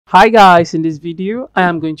Hi guys, in this video I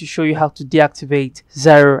am going to show you how to deactivate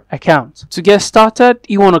Xero account. To get started,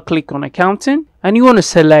 you want to click on accounting and you want to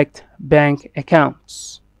select bank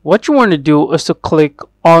accounts. What you want to do is to click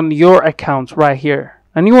on your account right here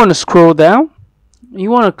and you want to scroll down.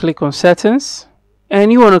 You want to click on settings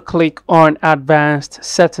and you want to click on advanced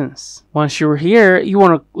settings. Once you're here, you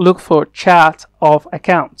want to look for chart of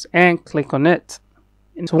accounts and click on it.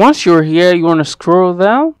 So once you're here, you want to scroll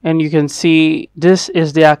down and you can see this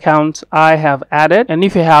is the account I have added, and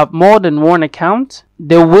if you have more than one account,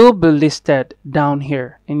 they will be listed down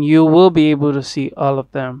here and you will be able to see all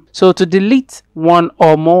of them. So to delete one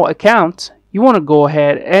or more accounts, you want to go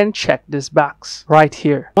ahead and check this box right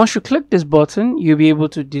here. Once you click this button, you'll be able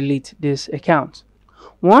to delete this account.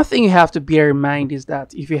 One thing you have to bear in mind is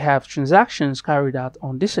that if you have transactions carried out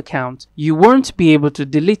on this account, you won't be able to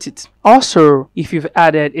delete it. Also, if you've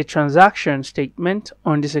added a transaction statement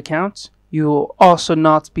on this account, you will also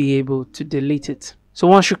not be able to delete it. So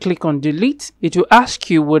once you click on delete, it will ask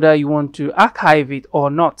you whether you want to archive it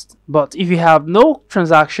or not. But if you have no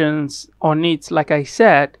transactions on it, like I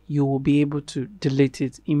said, you will be able to delete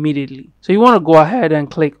it immediately. So you want to go ahead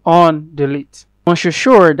and click on delete. Once you're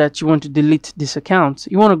sure that you want to delete this account,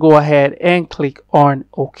 you want to go ahead and click on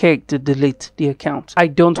OK to delete the account. I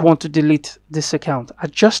don't want to delete this account. I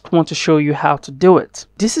just want to show you how to do it.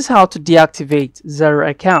 This is how to deactivate Xero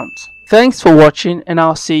account. Thanks for watching and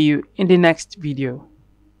I'll see you in the next video.